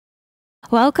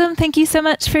Welcome. Thank you so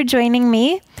much for joining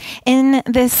me. In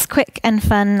this quick and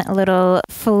fun little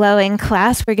flowing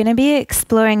class, we're going to be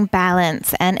exploring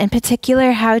balance and in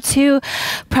particular how to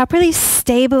properly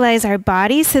stabilize our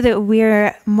body so that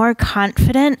we're more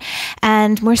confident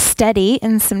and more steady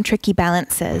in some tricky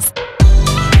balances.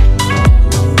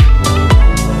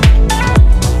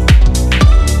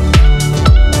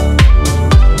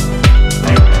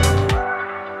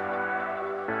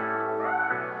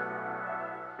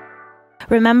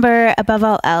 Remember, above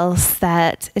all else,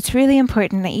 that it's really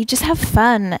important that you just have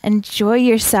fun, enjoy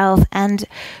yourself, and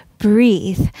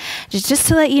breathe. Just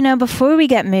to let you know before we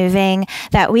get moving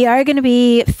that we are going to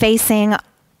be facing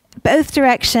both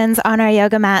directions on our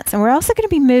yoga mats, and we're also going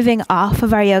to be moving off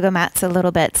of our yoga mats a little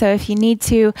bit. So if you need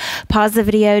to pause the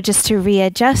video just to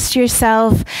readjust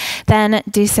yourself, then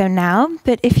do so now.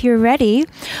 But if you're ready,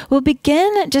 we'll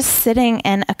begin just sitting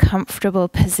in a comfortable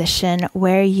position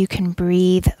where you can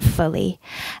breathe fully.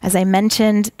 As I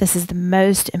mentioned, this is the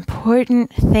most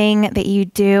important thing that you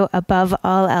do above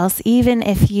all else. Even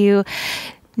if you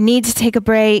need to take a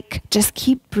break, just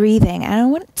keep breathing. And I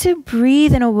want to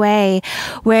breathe in a way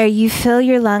where you fill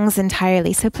your lungs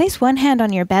entirely. So place one hand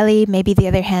on your belly, maybe the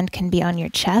other hand can be on your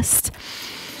chest.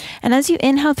 And as you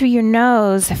inhale through your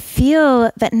nose, feel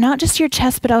that not just your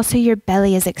chest, but also your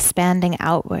belly is expanding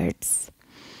outwards.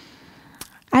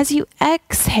 As you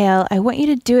exhale, I want you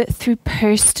to do it through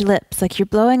pursed lips, like you're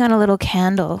blowing on a little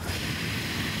candle.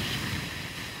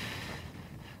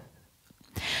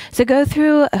 So go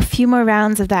through a few more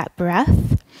rounds of that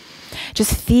breath,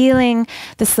 just feeling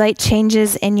the slight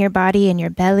changes in your body and your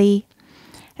belly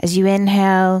as you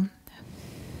inhale.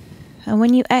 And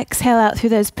when you exhale out through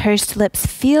those pursed lips,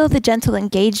 feel the gentle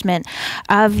engagement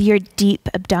of your deep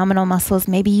abdominal muscles.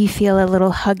 Maybe you feel a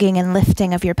little hugging and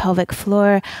lifting of your pelvic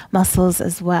floor muscles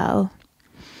as well.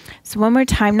 So one more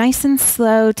time, nice and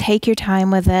slow, take your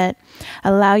time with it.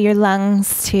 Allow your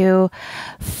lungs to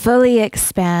fully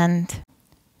expand.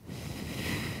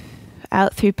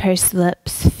 Out through pursed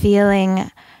lips, feeling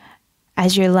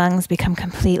as your lungs become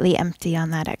completely empty on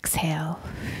that exhale.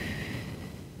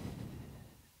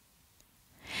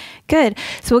 Good.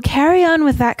 So we'll carry on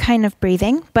with that kind of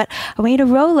breathing, but I want you to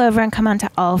roll over and come onto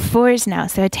all fours now.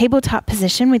 So a tabletop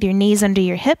position with your knees under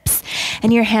your hips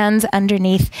and your hands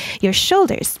underneath your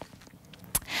shoulders.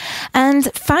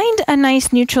 And find a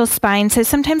nice neutral spine. So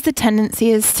sometimes the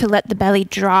tendency is to let the belly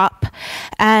drop.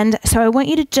 And so I want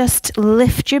you to just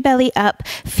lift your belly up,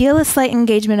 feel a slight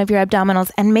engagement of your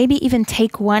abdominals, and maybe even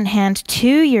take one hand to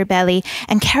your belly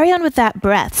and carry on with that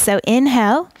breath. So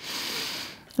inhale,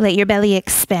 let your belly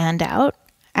expand out.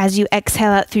 As you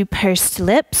exhale out through pursed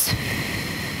lips,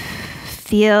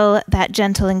 feel that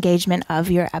gentle engagement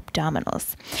of your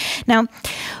abdominals. Now,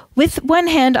 with one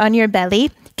hand on your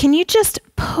belly, can you just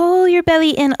pull your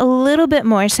belly in a little bit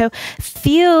more? So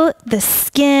feel the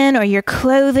skin or your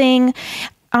clothing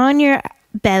on your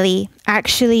belly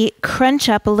actually crunch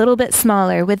up a little bit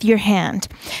smaller with your hand.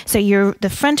 So the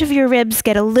front of your ribs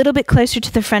get a little bit closer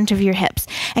to the front of your hips.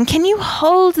 And can you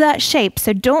hold that shape?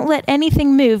 So don't let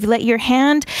anything move. Let your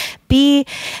hand be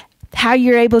how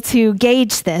you're able to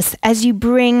gauge this as you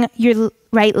bring your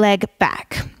right leg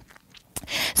back.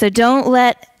 So don't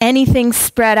let anything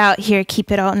spread out here.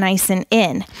 Keep it all nice and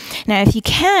in. Now, if you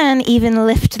can, even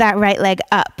lift that right leg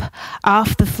up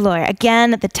off the floor.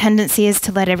 Again, the tendency is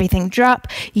to let everything drop.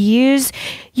 Use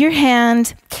your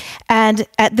hand. And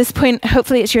at this point,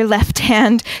 hopefully it's your left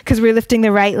hand because we're lifting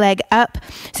the right leg up.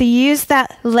 So use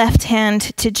that left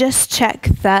hand to just check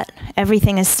that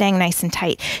everything is staying nice and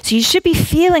tight. So you should be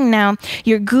feeling now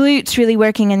your glutes really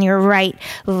working in your right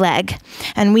leg.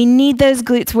 And we need those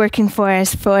glutes working for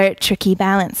us for tricky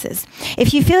balances.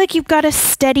 If you feel like you've got a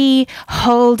steady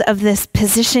hold of this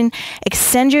position,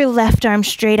 extend your left arm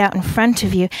straight out in front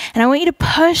of you. And I want you to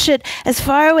push it as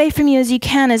far away from you as you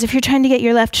can, as if you're trying to get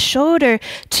your left shoulder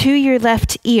to your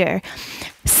left ear.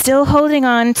 Still holding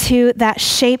on to that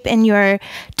shape in your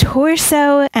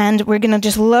torso, and we're going to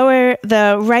just lower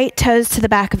the right toes to the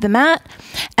back of the mat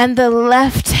and the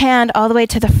left hand all the way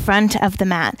to the front of the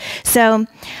mat. So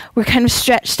we're kind of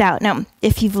stretched out. Now,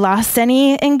 if you've lost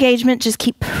any engagement, just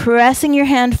keep pressing your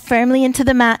hand firmly into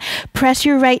the mat. Press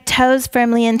your right toes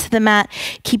firmly into the mat.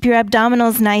 Keep your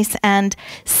abdominals nice and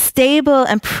stable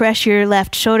and press your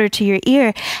left shoulder to your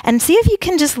ear. And see if you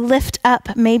can just lift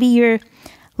up maybe your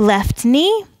left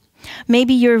knee,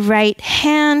 maybe your right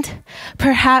hand.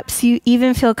 Perhaps you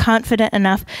even feel confident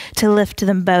enough to lift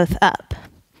them both up.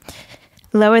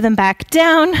 Lower them back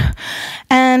down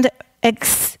and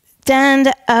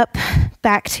stand up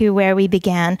back to where we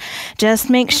began. Just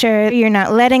make sure you're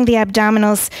not letting the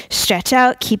abdominals stretch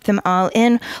out. Keep them all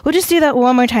in. We'll just do that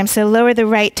one more time. So lower the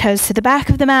right toes to the back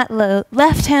of the mat,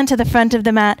 left hand to the front of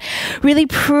the mat. Really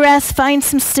press, find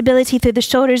some stability through the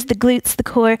shoulders, the glutes, the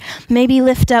core. Maybe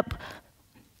lift up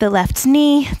the left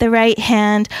knee, the right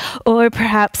hand, or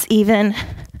perhaps even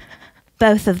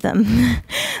both of them.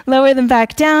 Lower them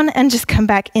back down and just come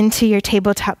back into your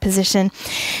tabletop position.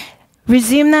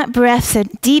 Resume that breath, so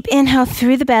deep inhale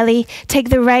through the belly, take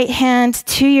the right hand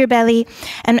to your belly,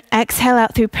 and exhale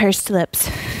out through pursed lips.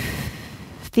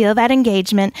 Feel that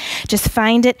engagement. Just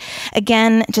find it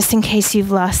again, just in case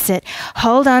you've lost it.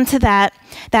 Hold on to that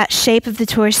shape of the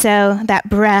torso, that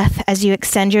breath as you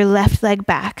extend your left leg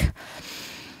back.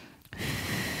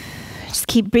 Just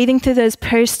keep breathing through those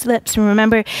pursed lips. And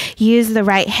remember, use the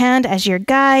right hand as your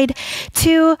guide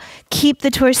to keep the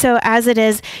torso as it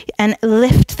is and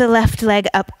lift the left leg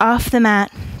up off the mat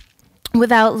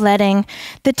without letting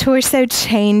the torso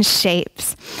change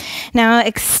shapes. Now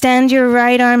extend your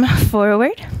right arm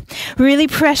forward. Really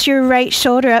press your right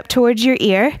shoulder up towards your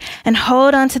ear and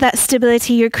hold on to that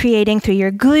stability you're creating through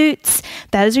your glutes.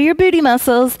 Those are your booty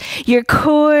muscles, your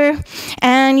core,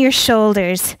 and your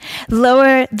shoulders.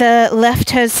 Lower the left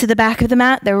toes to the back of the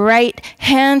mat, the right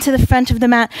hand to the front of the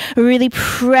mat. Really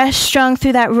press strong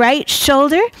through that right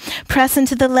shoulder. Press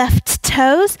into the left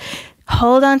toes.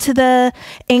 Hold on to the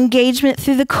engagement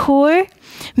through the core.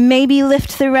 Maybe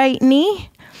lift the right knee.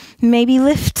 Maybe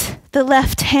lift the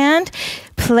left hand.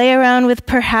 Play around with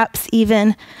perhaps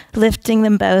even lifting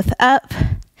them both up.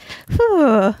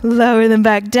 Whew. Lower them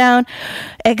back down.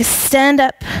 Extend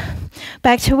up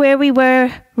back to where we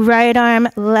were. Right arm,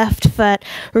 left foot,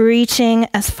 reaching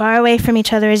as far away from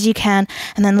each other as you can.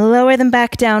 And then lower them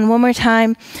back down one more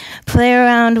time. Play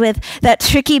around with that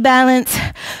tricky balance.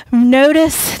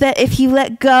 Notice that if you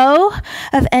let go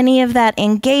of any of that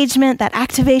engagement, that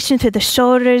activation through the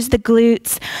shoulders, the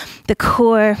glutes, the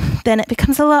core, then it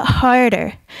becomes a lot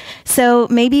harder. So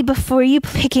maybe before you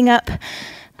picking up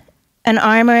an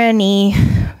arm or a knee,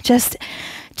 just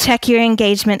check your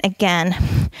engagement again.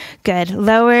 Good.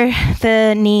 Lower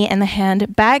the knee and the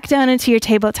hand back down into your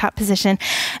tabletop position.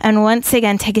 And once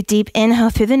again, take a deep inhale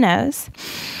through the nose.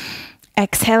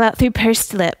 Exhale out through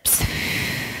pursed lips.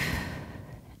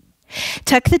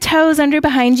 Tuck the toes under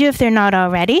behind you if they're not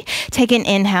already. Take an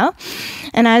inhale.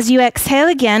 And as you exhale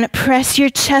again, press your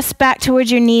chest back towards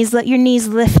your knees. Let your knees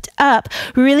lift up.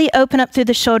 Really open up through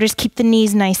the shoulders. Keep the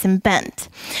knees nice and bent.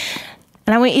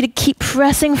 And I want you to keep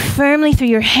pressing firmly through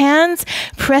your hands,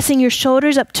 pressing your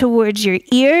shoulders up towards your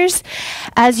ears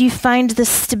as you find the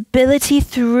stability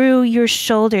through your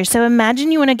shoulders. So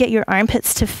imagine you want to get your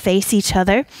armpits to face each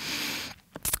other.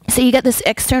 So you get this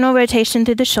external rotation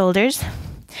through the shoulders.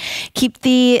 Keep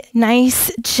the nice,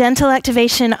 gentle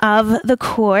activation of the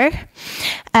core.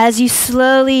 As you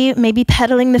slowly, maybe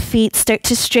pedaling the feet, start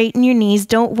to straighten your knees.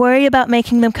 Don't worry about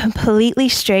making them completely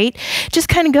straight. Just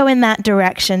kind of go in that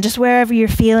direction, just wherever you're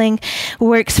feeling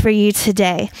works for you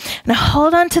today. Now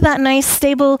hold on to that nice,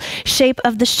 stable shape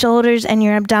of the shoulders and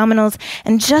your abdominals.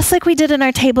 And just like we did in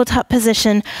our tabletop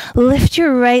position, lift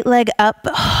your right leg up.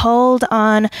 Hold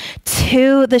on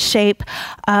to the shape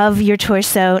of your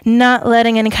torso, not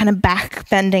letting any kind of back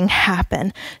bending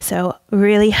happen. So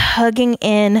really hugging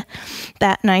in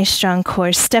that nice strong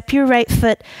core. Step your right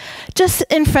foot just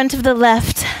in front of the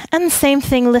left, and the same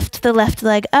thing, lift the left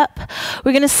leg up.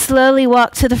 We're going to slowly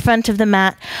walk to the front of the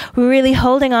mat. We're really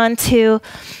holding on to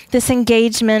this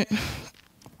engagement,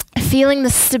 feeling the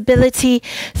stability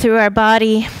through our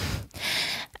body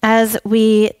as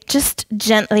we just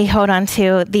gently hold on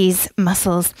to these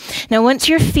muscles. Now, once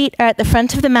your feet are at the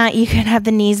front of the mat, you can have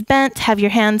the knees bent, have your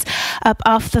hands up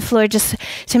off the floor just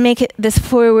to make it this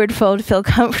forward fold feel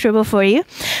comfortable for you.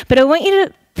 But I want you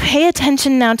to pay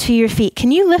attention now to your feet.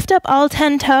 Can you lift up all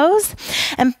 10 toes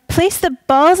and place the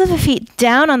balls of the feet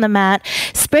down on the mat?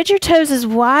 Spread your toes as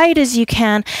wide as you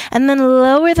can and then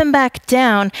lower them back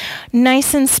down,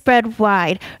 nice and spread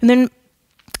wide. And then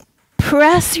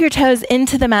press your toes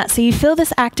into the mat so you feel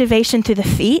this activation through the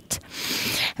feet.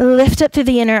 Lift up through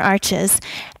the inner arches.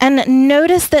 And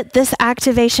notice that this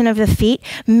activation of the feet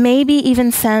maybe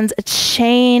even sends a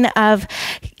chain of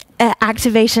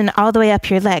activation all the way up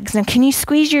your legs. Now, can you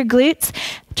squeeze your glutes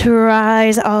to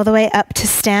rise all the way up to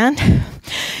stand?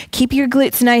 Keep your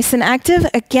glutes nice and active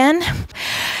again.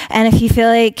 And if you feel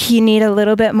like you need a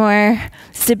little bit more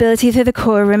stability through the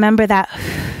core, remember that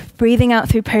breathing out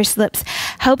through pursed lips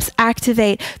helps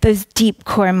activate those deep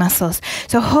core muscles.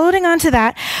 So holding on to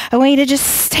that, I want you to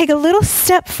just take a little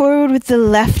step forward with the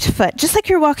left foot, just like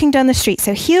you're walking down the street.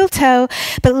 So heel toe,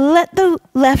 but let the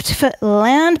left foot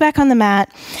land back on the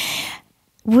mat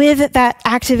with that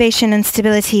activation and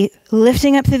stability,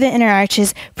 lifting up through the inner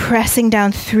arches, pressing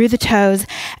down through the toes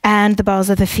and the balls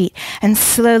of the feet. And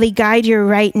slowly guide your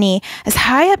right knee as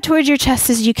high up towards your chest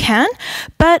as you can,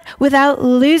 but without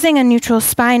losing a neutral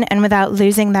spine and without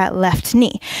losing that left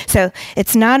knee. So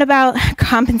it's not about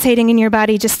compensating in your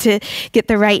body just to get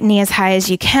the right knee as high as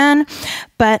you can,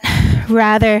 but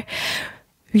rather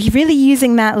really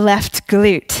using that left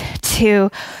glute to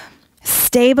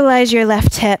stabilize your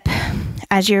left hip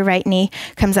as your right knee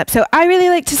comes up. So I really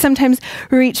like to sometimes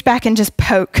reach back and just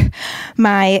poke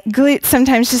my glutes,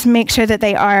 sometimes just make sure that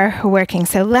they are working.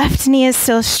 So left knee is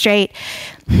still straight.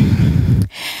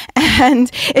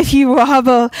 And if you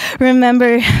wobble,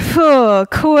 remember,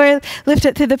 core, lift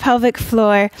it through the pelvic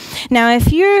floor. Now,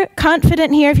 if you're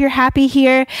confident here, if you're happy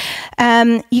here,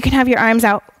 you can have your arms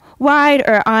out wide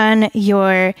or on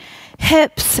your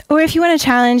hips, or if you want to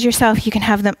challenge yourself, you can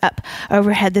have them up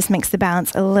overhead. This makes the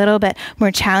balance a little bit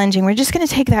more challenging. We're just going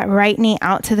to take that right knee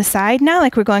out to the side now,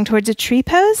 like we're going towards a tree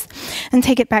pose, and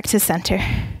take it back to center.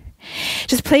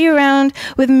 Just play around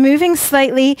with moving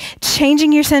slightly,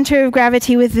 changing your center of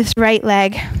gravity with this right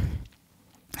leg,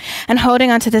 and holding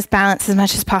onto this balance as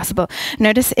much as possible.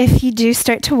 Notice if you do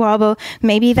start to wobble,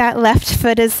 maybe that left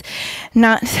foot is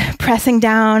not pressing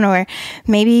down, or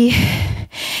maybe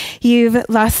you've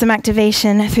lost some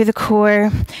activation through the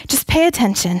core. Just pay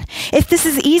attention. If this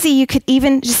is easy, you could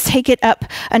even just take it up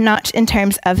a notch in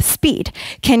terms of speed.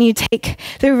 Can you take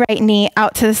the right knee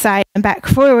out to the side and back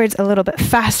forwards a little bit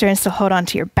faster and still hold on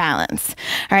to your balance?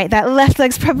 All right, that left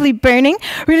leg's probably burning.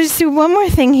 We're gonna just do one more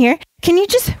thing here. Can you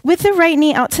just, with the right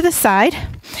knee out to the side,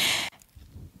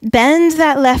 bend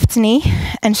that left knee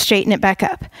and straighten it back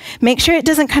up. Make sure it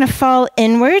doesn't kind of fall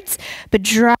inwards, but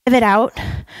drive it out,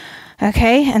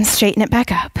 okay, and straighten it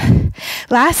back up.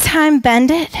 Last time,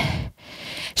 bend it,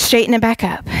 straighten it back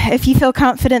up. If you feel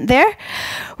confident there,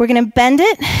 we're gonna bend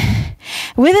it.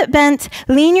 With it bent,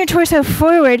 lean your torso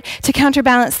forward to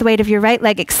counterbalance the weight of your right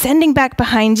leg, extending back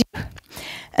behind you.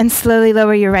 And slowly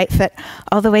lower your right foot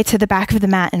all the way to the back of the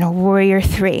mat in a warrior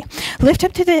 3. Lift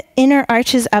up to the inner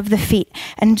arches of the feet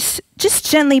and just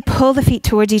gently pull the feet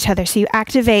towards each other so you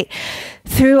activate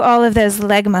through all of those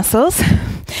leg muscles.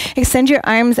 Extend your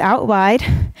arms out wide.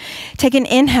 Take an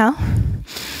inhale.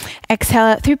 Exhale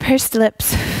out through pursed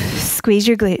lips. Squeeze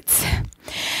your glutes.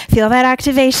 Feel that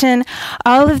activation.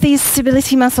 All of these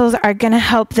stability muscles are going to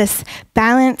help this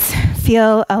balance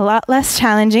feel a lot less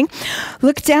challenging.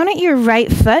 Look down at your right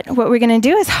foot. What we're going to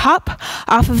do is hop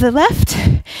off of the left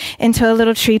into a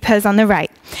little tree pose on the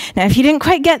right. Now, if you didn't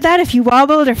quite get that, if you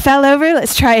wobbled or fell over,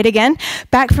 let's try it again.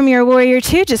 Back from your warrior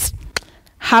 2, just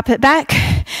hop it back,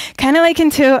 kind of like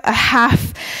into a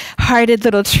half-hearted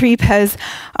little tree pose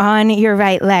on your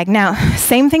right leg. Now,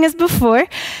 same thing as before.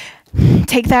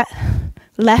 Take that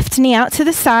left knee out to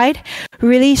the side,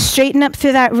 really straighten up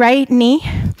through that right knee,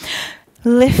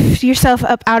 lift yourself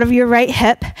up out of your right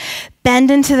hip,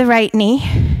 bend into the right knee.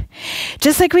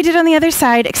 Just like we did on the other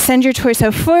side, extend your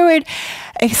torso forward,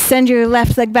 extend your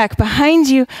left leg back behind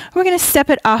you. We're going to step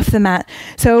it off the mat.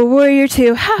 So warrior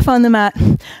 2, half on the mat,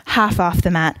 half off the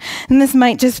mat. And this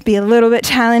might just be a little bit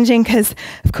challenging because,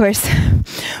 of course,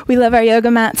 we love our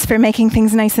yoga mats for making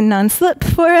things nice and non-slip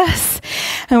for us.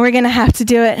 And we're going to have to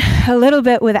do it a little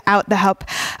bit without the help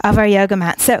of our yoga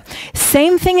mat. So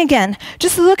same thing again.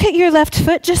 Just look at your left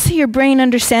foot just so your brain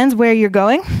understands where you're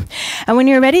going. And when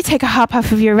you're ready, take a hop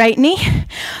off of your right knee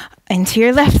into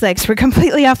your left leg. So we're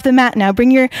completely off the mat now.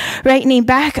 Bring your right knee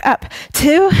back up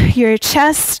to your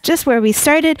chest, just where we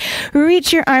started.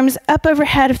 Reach your arms up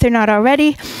overhead if they're not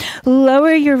already.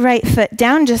 Lower your right foot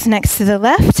down just next to the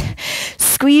left.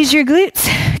 Squeeze your glutes.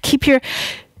 Keep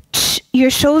your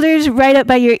shoulders right up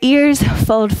by your ears,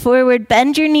 fold forward,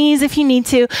 bend your knees if you need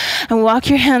to, and walk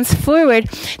your hands forward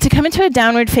to come into a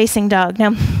downward facing dog.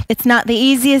 Now, it's not the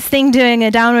easiest thing doing a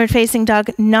downward facing dog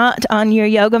not on your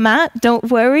yoga mat. Don't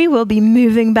worry, we'll be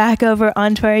moving back over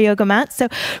onto our yoga mat. So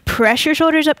press your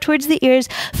shoulders up towards the ears,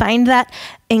 find that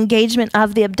engagement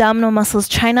of the abdominal muscles.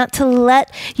 Try not to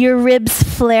let your ribs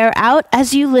flare out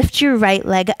as you lift your right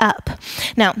leg up.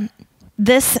 Now,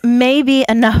 this may be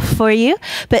enough for you,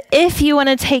 but if you want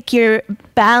to take your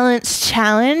balance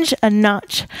challenge a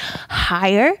notch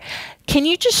higher, can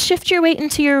you just shift your weight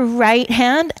into your right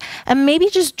hand and maybe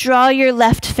just draw your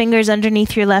left fingers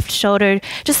underneath your left shoulder,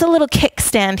 just a little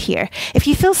kickstand here. If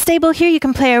you feel stable here, you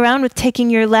can play around with taking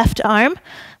your left arm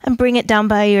and bring it down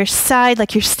by your side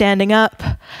like you're standing up.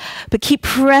 But keep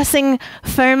pressing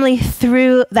firmly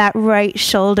through that right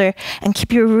shoulder and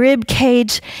keep your rib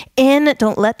cage in.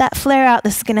 Don't let that flare out.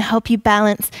 This is going to help you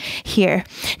balance here.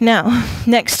 Now,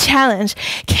 next challenge.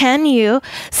 Can you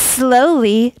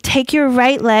slowly take your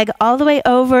right leg all the way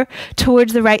over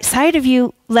towards the right side of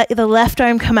you? Let the left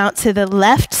arm come out to the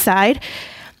left side.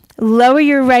 Lower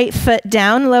your right foot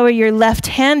down, lower your left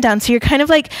hand down. So you're kind of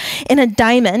like in a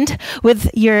diamond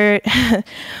with your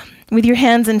with your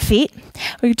hands and feet.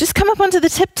 Or you just come up onto the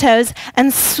tiptoes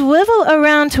and swivel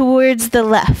around towards the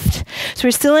left. So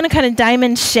we're still in a kind of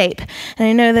diamond shape. And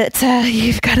I know that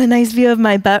you've got a nice view of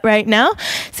my butt right now,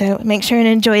 so make sure and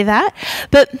enjoy that.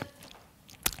 But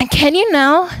can you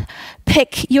now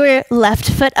pick your left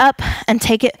foot up and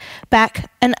take it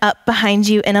back and up behind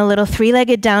you in a little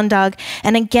three-legged down dog?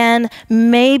 And again,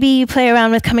 maybe you play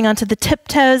around with coming onto the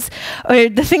tiptoes or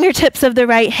the fingertips of the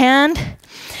right hand,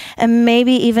 and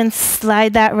maybe even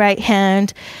slide that right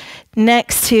hand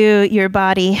next to your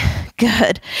body.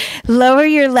 Good. Lower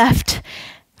your left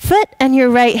foot and your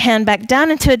right hand back down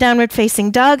into a downward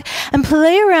facing dog and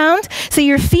play around. So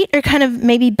your feet are kind of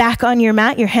maybe back on your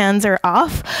mat, your hands are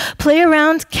off. Play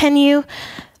around. Can you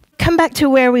come back to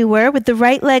where we were with the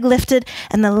right leg lifted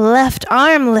and the left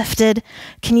arm lifted?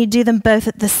 Can you do them both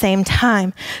at the same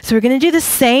time? So we're going to do the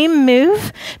same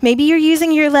move. Maybe you're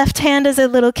using your left hand as a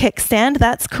little kickstand.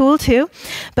 That's cool too.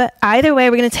 But either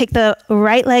way, we're going to take the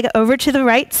right leg over to the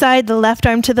right side, the left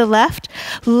arm to the left,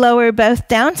 lower both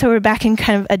down. So we're back in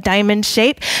kind of a diamond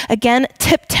shape. Again,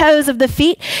 tiptoes of the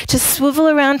feet, just swivel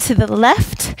around to the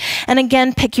left. And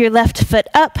again, pick your left foot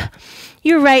up,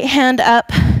 your right hand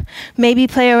up. Maybe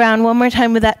play around one more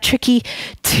time with that tricky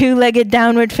two-legged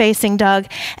downward facing dog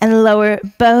and lower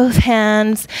both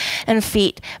hands and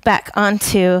feet back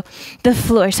onto the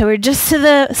floor. So we're just to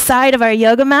the side of our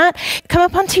yoga mat. Come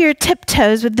up onto your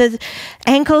tiptoes with the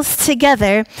ankles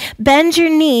together. Bend your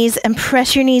knees and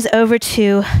press your knees over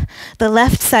to the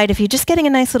left side if you're just getting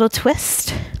a nice little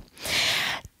twist.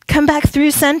 Come back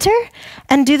through center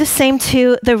and do the same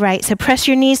to the right. So press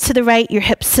your knees to the right, your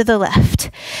hips to the left.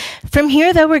 From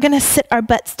here, though, we're going to sit our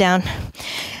butts down,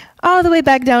 all the way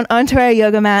back down onto our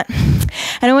yoga mat.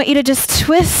 And I want you to just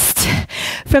twist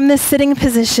from this sitting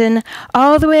position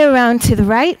all the way around to the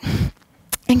right.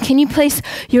 And can you place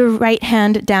your right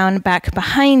hand down back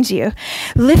behind you?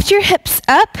 Lift your hips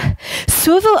up,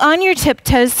 swivel on your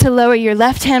tiptoes to lower your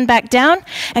left hand back down,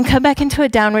 and come back into a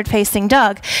downward facing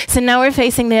dog. So now we're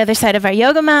facing the other side of our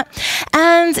yoga mat.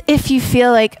 And if you're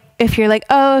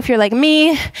like me,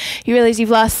 you realize you've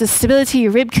lost the stability,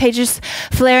 your rib cage is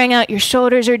flaring out, your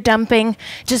shoulders are dumping,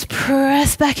 just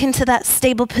press back into that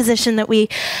stable position that we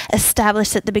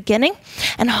established at the beginning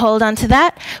and hold on to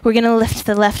that. We're going to lift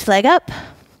the left leg up.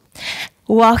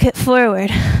 Walk it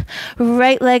forward,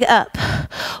 right leg up,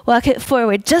 walk it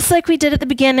forward, just like we did at the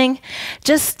beginning,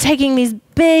 just taking these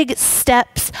big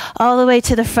steps all the way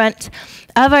to the front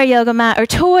of our yoga mat or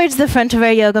towards the front of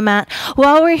our yoga mat.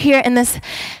 While we're here in this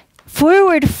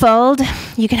forward fold,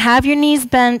 you can have your knees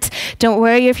bent. Don't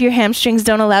worry if your hamstrings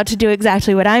don't allow to do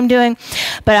exactly what I'm doing,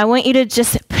 but I want you to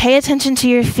just pay attention to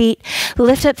your feet,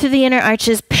 lift up through the inner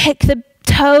arches, pick the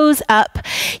toes up.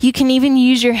 You can even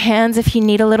use your hands if you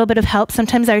need a little bit of help.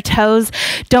 Sometimes our toes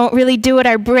don't really do what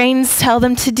our brains tell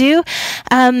them to do.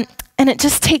 And it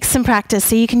just takes some practice.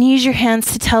 So you can use your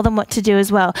hands to tell them what to do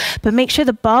as well. But make sure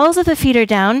the balls of the feet are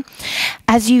down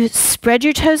as you spread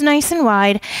your toes nice and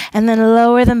wide and then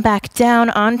lower them back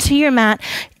down onto your mat.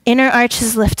 Inner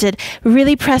arches lifted.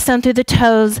 Really press down through the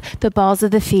toes, the balls of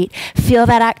the feet. Feel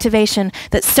that activation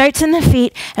that starts in the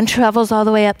feet and travels all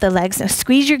the way up the legs. Now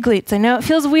squeeze your glutes. I know it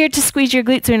feels weird to squeeze your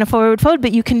glutes in a forward fold,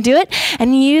 but you can do it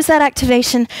and use that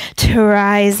activation to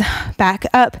rise back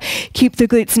up. Keep the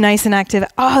glutes nice and active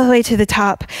all the way to the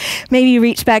top. Maybe you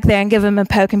reach back there and give them a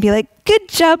poke and be like, good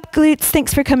job, glutes.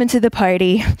 Thanks for coming to the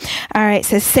party. All right,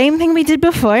 so same thing we did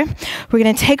before. We're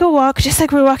going to take a walk just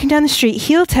like we're walking down the street,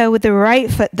 heel toe with the right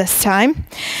foot this time.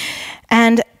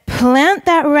 And plant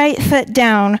that right foot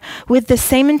down with the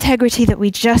same integrity that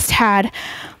we just had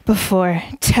before.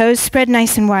 Toes spread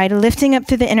nice and wide, lifting up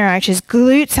through the inner arches,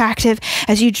 glutes active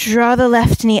as you draw the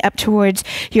left knee up towards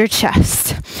your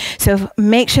chest. So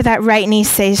make sure that right knee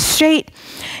stays straight.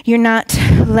 You're not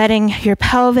letting your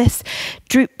pelvis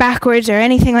droop backwards or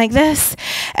anything like this.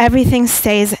 Everything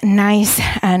stays nice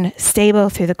and stable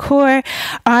through the core.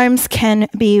 Arms can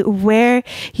be where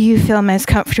you feel most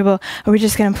comfortable. We're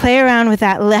just going to play around with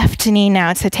that left knee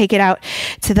now. So take it out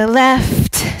to the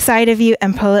left side of you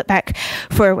and pull it back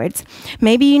forwards.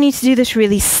 Maybe you need to do this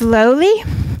really slowly.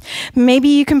 Maybe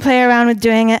you can play around with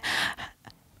doing it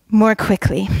more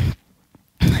quickly.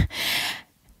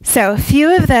 So a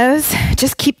few of those,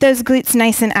 just keep those glutes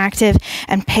nice and active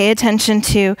and pay attention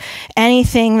to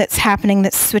anything that's happening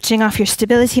that's switching off your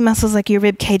stability muscles, like your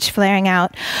rib cage flaring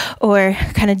out or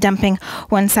kind of dumping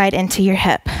one side into your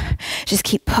hip. Just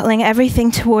keep pulling everything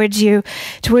towards you,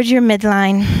 towards your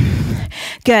midline.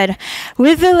 Good.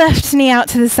 With the left knee out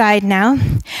to the side now,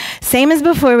 same as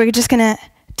before, we're just going to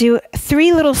do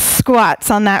 3 little squats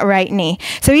on that right knee.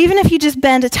 So even if you just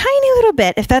bend a tiny little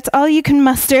bit, if that's all you can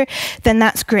muster, then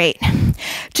that's great.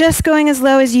 Just going as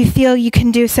low as you feel you can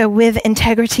do so with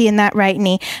integrity in that right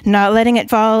knee, not letting it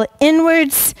fall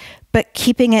inwards, but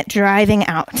keeping it driving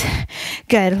out.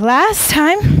 Good. Last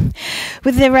time,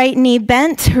 with the right knee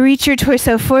bent, reach your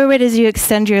torso forward as you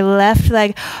extend your left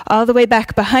leg all the way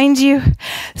back behind you.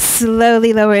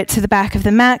 Slowly lower it to the back of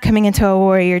the mat, coming into a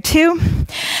warrior 2.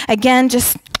 Again,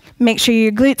 just make sure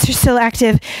your glutes are still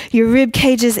active, your rib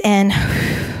cage is in.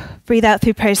 Breathe out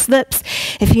through pursed lips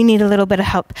if you need a little bit of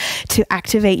help to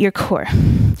activate your core.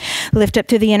 Lift up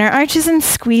through the inner arches and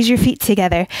squeeze your feet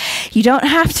together. You don't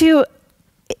have to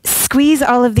squeeze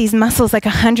all of these muscles like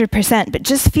 100%, but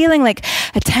just feeling like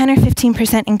a 10 or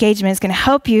 15% engagement is going to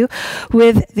help you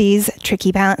with these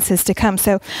tricky balances to come.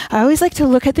 So I always like to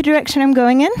look at the direction I'm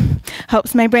going in.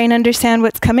 Helps my brain understand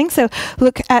what's coming. So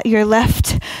look at your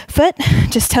left foot.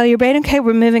 Just tell your brain, okay,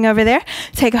 we're moving over there.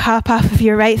 Take a hop off of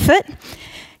your right foot.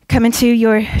 Come into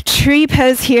your tree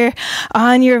pose here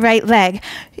on your right leg.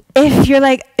 If you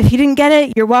didn't get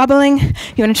it, you're wobbling,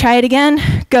 you want to try it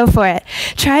again, go for it.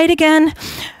 Try it again,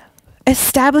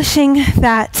 establishing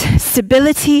that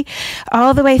stability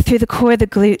all the way through the core, the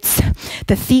glutes,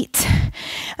 the feet,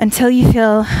 until you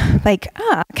feel like,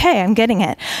 okay, I'm getting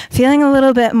it. Feeling a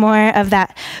little bit more of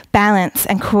that balance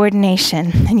and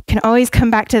coordination. And you can always come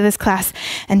back to this class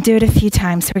and do it a few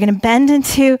times. So we're going to bend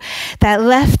into that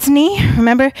left knee.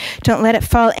 Remember, don't let it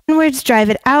fall inwards, drive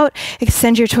it out,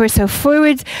 extend your torso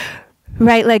forwards.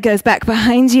 Right leg goes back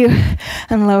behind you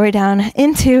and lower down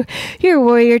into your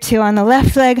warrior 2 on the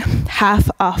left leg, half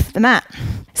off the mat.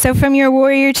 So from your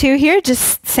warrior 2 here,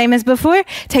 just same as before,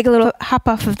 take a little hop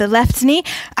off of the left knee,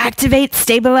 activate,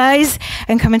 stabilize,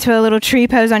 and come into a little tree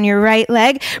pose on your right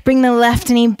leg. Bring the left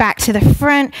knee back to the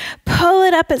front, pull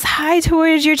it up as high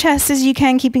towards your chest as you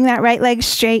can, keeping that right leg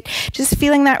straight, just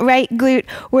feeling that right glute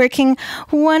working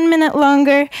 1 minute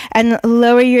longer, and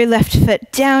lower your left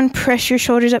foot down, press your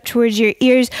shoulders up towards your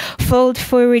ears, fold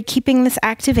forward, keeping this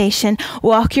activation.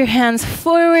 Walk your hands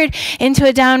forward into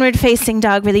a downward facing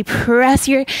dog. Really press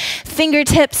your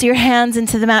fingertips, your hands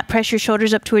into the mat, press your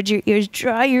shoulders up towards your ears,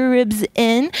 draw your ribs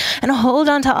in, and hold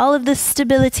on to all of this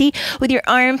stability with your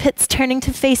armpits turning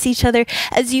to face each other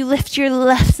as you lift your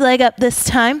left leg up this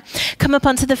time. Come up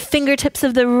onto the fingertips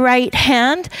of the right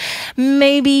hand.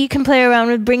 Maybe you can play around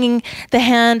with bringing the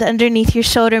hand underneath your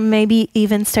shoulder, maybe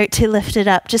even start to lift it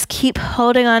up. Just keep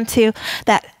holding on to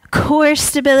that core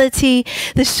stability,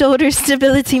 the shoulder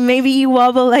stability. Maybe you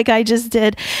wobble like I just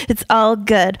did. It's all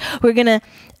good. We're going to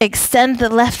extend the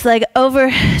left leg over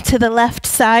to the left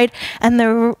side and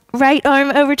the right arm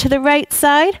over to the right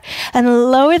side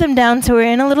and lower them down so we're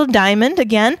in a little diamond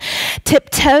again.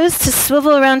 Tiptoes to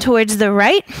swivel around towards the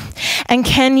right. And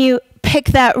can you pick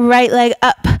that right leg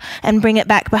up and bring it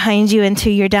back behind you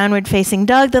into your downward facing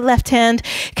dog? The left hand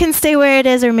can stay where it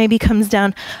is or maybe comes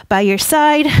down by your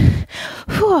side.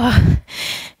 Whew.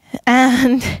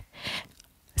 And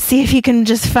see if you can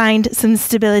just find some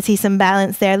stability, some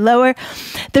balance there. Lower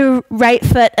the right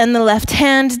foot and the left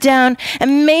hand down,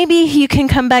 and maybe you can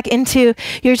come back into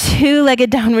your 2-legged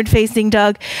downward facing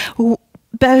dog,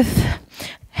 both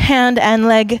hand and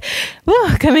leg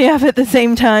coming up at the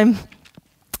same time.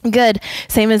 Good.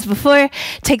 Same as before.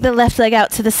 Take the left leg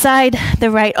out to the side, the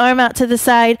right arm out to the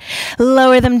side,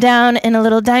 lower them down in a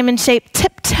little diamond shape,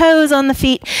 tiptoes on the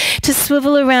feet to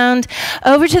swivel around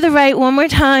over to the right one more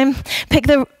time. Pick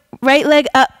the right leg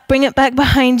up, bring it back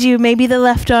behind you, maybe the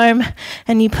left arm,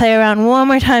 and you play around one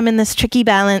more time in this tricky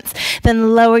balance.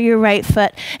 Then lower your right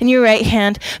foot and your right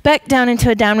hand back down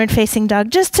into a downward facing dog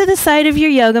just to the side of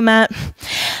your yoga mat.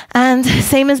 And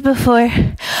same as before,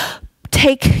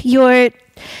 take your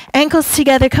ankles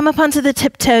together, come up onto the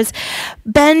tiptoes,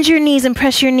 bend your knees and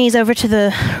press your knees over to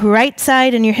the right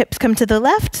side and your hips come to the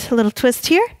left. A little twist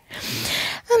here.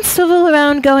 And swivel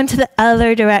around, go into the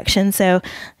other direction. So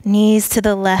knees to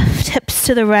the left, hips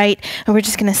to the right. And we're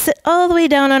just going to sit all the way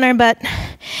down on our butt,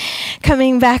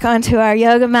 coming back onto our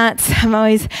yoga mats. I'm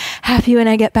always happy when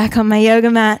I get back on my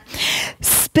yoga mat.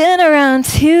 Spin around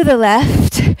to the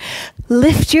left.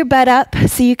 Lift your butt up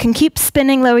so you can keep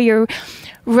spinning. Lower your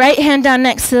right hand down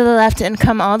next to the left and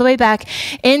come all the way back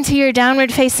into your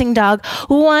downward facing dog.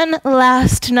 One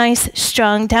last nice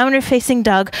strong downward facing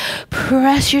dog.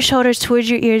 Press your shoulders towards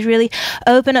your ears. Really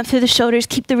open up through the shoulders.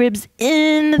 Keep the ribs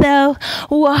in though.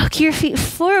 Walk your feet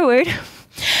forward.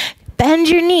 Bend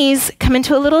your knees. Come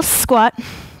into a little squat.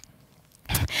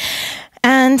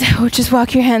 And just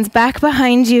walk your hands back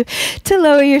behind you to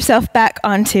lower yourself back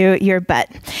onto your butt.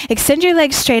 Extend your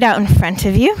legs straight out in front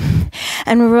of you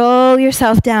and roll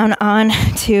yourself down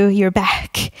onto your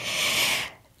back.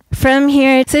 From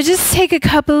here, so just take a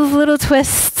couple of little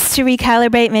twists to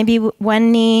recalibrate, maybe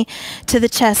one knee to the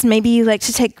chest. Maybe you like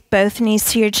to take both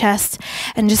knees to your chest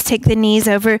and just take the knees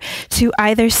over to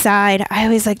either side. I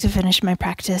always like to finish my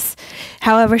practice,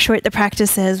 however short the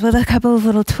practice is, with a couple of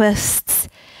little twists.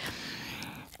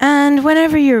 And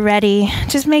whenever you're ready,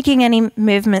 just making any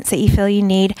movements that you feel you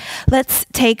need, let's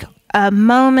take a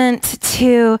moment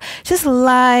to just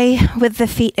lie with the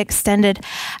feet extended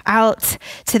out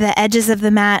to the edges of the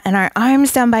mat and our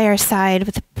arms down by our side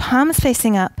with the palms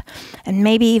facing up, and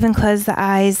maybe even close the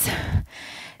eyes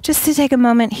just to take a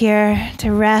moment here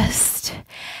to rest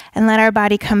and let our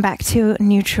body come back to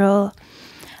neutral.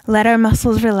 Let our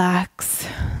muscles relax.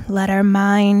 Let our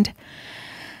mind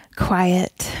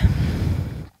quiet.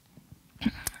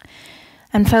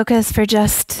 And focus for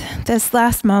just this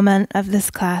last moment of this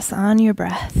class on your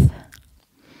breath.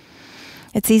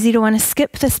 It's easy to want to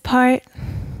skip this part.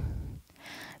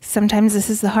 Sometimes this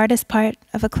is the hardest part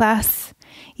of a class,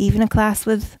 even a class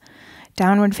with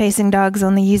downward facing dogs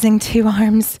only using 2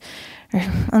 arms or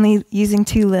only using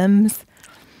 2 limbs.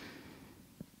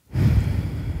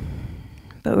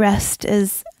 But rest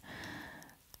is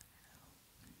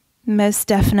most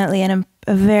definitely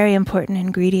a very important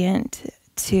ingredient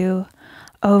to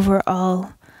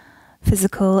overall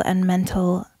physical and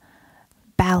mental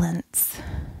balance,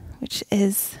 which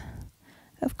is,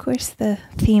 of course, the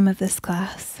theme of this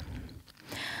class.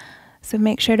 So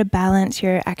make sure to balance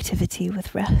your activity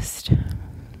with rest.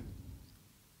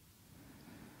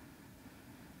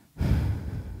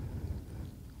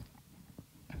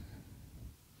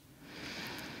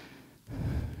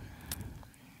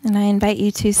 And I invite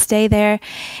you to stay there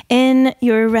in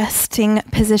your resting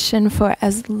position for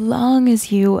as long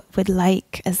as you would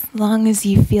like, as long as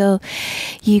you feel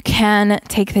you can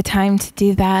take the time to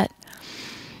do that.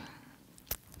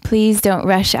 Please don't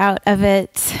rush out of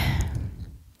it.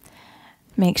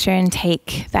 Make sure and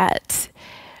take that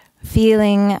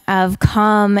feeling of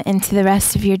calm into the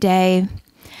rest of your day.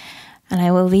 And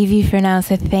I will leave you for now,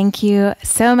 so thank you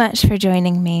so much for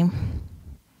joining me.